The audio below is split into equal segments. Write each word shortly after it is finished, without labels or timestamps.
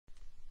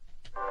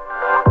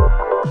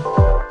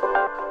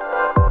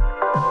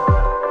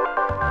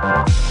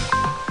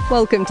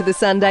Welcome to the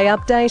Sunday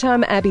Update.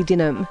 I'm Abby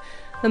Dinham.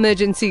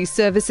 Emergency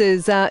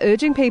services are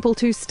urging people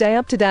to stay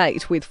up to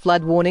date with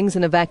flood warnings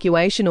and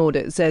evacuation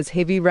orders as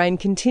heavy rain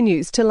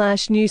continues to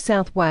lash New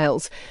South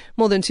Wales.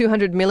 More than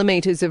 200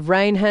 millimetres of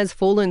rain has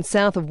fallen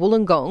south of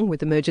Wollongong,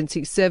 with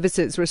emergency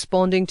services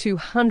responding to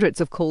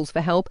hundreds of calls for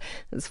help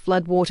as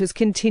floodwaters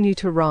continue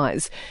to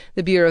rise.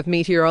 The Bureau of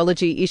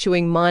Meteorology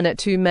issuing minor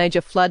to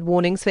major flood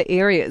warnings for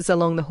areas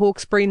along the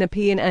Hawkesbury,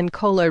 Nepean and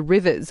Colo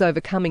rivers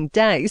over coming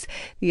days.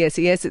 The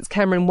SES's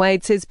Cameron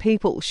Wade says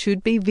people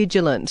should be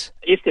vigilant.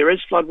 If there is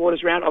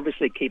floodwaters around,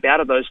 obviously keep out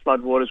of those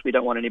floodwaters. We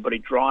don't want anybody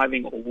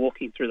driving or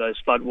walking through those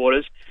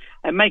floodwaters,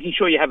 and making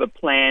sure you have a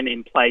plan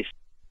in place.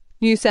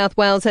 New South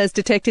Wales has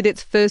detected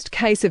its first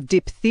case of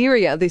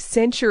diphtheria this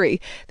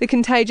century. The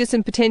contagious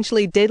and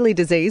potentially deadly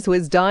disease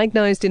was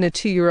diagnosed in a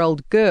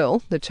 2-year-old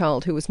girl. The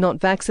child, who was not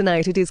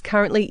vaccinated, is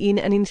currently in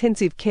an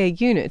intensive care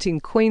unit in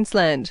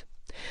Queensland.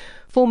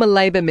 Former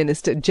Labor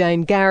Minister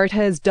Jane Garrett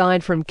has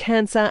died from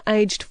cancer,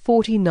 aged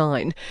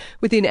 49.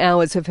 Within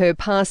hours of her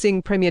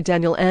passing, Premier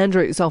Daniel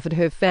Andrews offered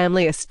her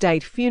family a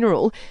state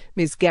funeral.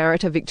 Ms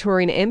Garrett, a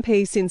Victorian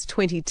MP since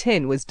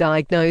 2010, was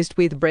diagnosed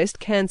with breast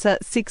cancer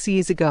 6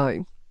 years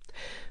ago.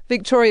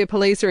 Victoria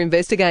Police are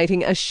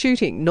investigating a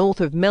shooting north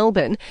of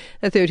Melbourne.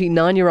 A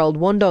 39-year-old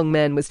Wandong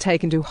man was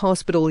taken to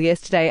hospital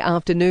yesterday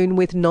afternoon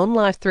with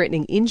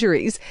non-life-threatening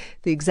injuries.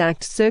 The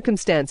exact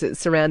circumstances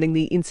surrounding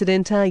the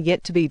incident are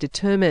yet to be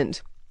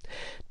determined.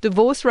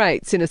 Divorce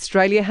rates in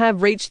Australia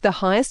have reached the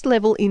highest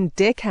level in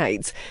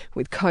decades,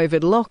 with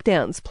COVID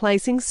lockdowns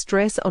placing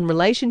stress on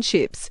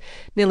relationships.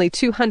 Nearly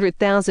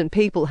 200,000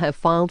 people have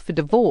filed for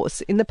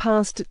divorce in the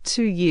past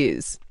 2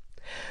 years.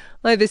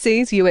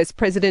 Overseas, US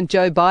President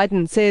Joe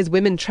Biden says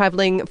women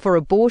travelling for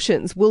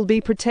abortions will be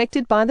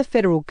protected by the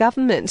federal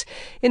government.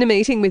 In a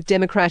meeting with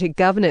Democratic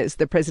governors,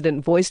 the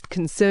president voiced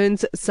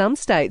concerns some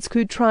states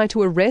could try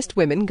to arrest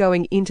women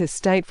going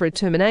interstate for a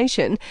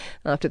termination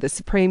after the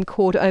Supreme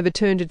Court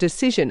overturned a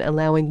decision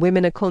allowing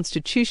women a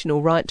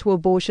constitutional right to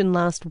abortion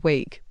last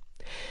week.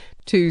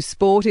 To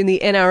sport, in the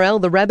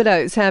NRL, the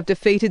Rabbitohs have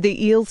defeated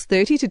the Eels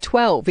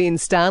 30-12 in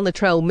star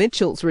Latrell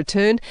Mitchell's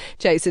return.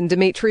 Jason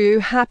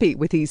Demetriou happy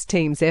with his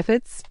team's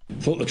efforts. I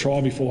thought the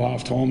try before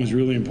half-time was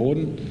really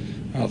important.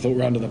 I thought we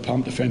were under the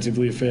pump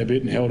defensively a fair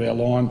bit and held our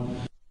line.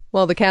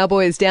 While the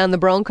Cowboys down the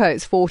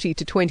Broncos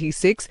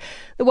 40-26,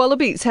 the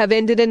Wallabies have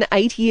ended an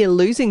 8-year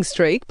losing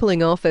streak,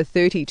 pulling off a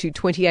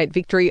 30-28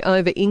 victory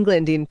over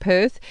England in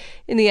Perth.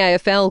 In the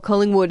AFL,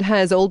 Collingwood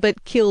has all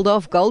but killed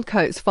off Gold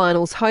Coast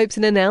finals hopes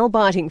in a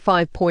nail-biting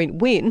 5-point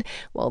win,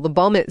 while the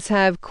Bombers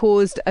have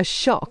caused a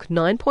shock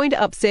 9-point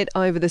upset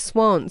over the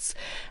Swans.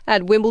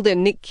 At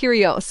Wimbledon, Nick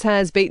Kyrgios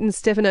has beaten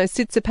Stefanos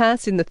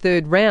Tsitsipas in the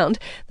third round.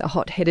 The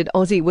hot-headed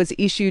Aussie was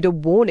issued a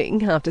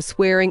warning after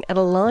swearing at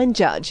a line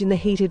judge in the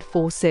heated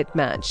 4-set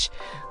match.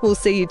 We'll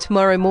see you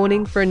tomorrow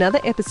morning for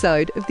another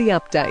episode of The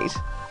Update.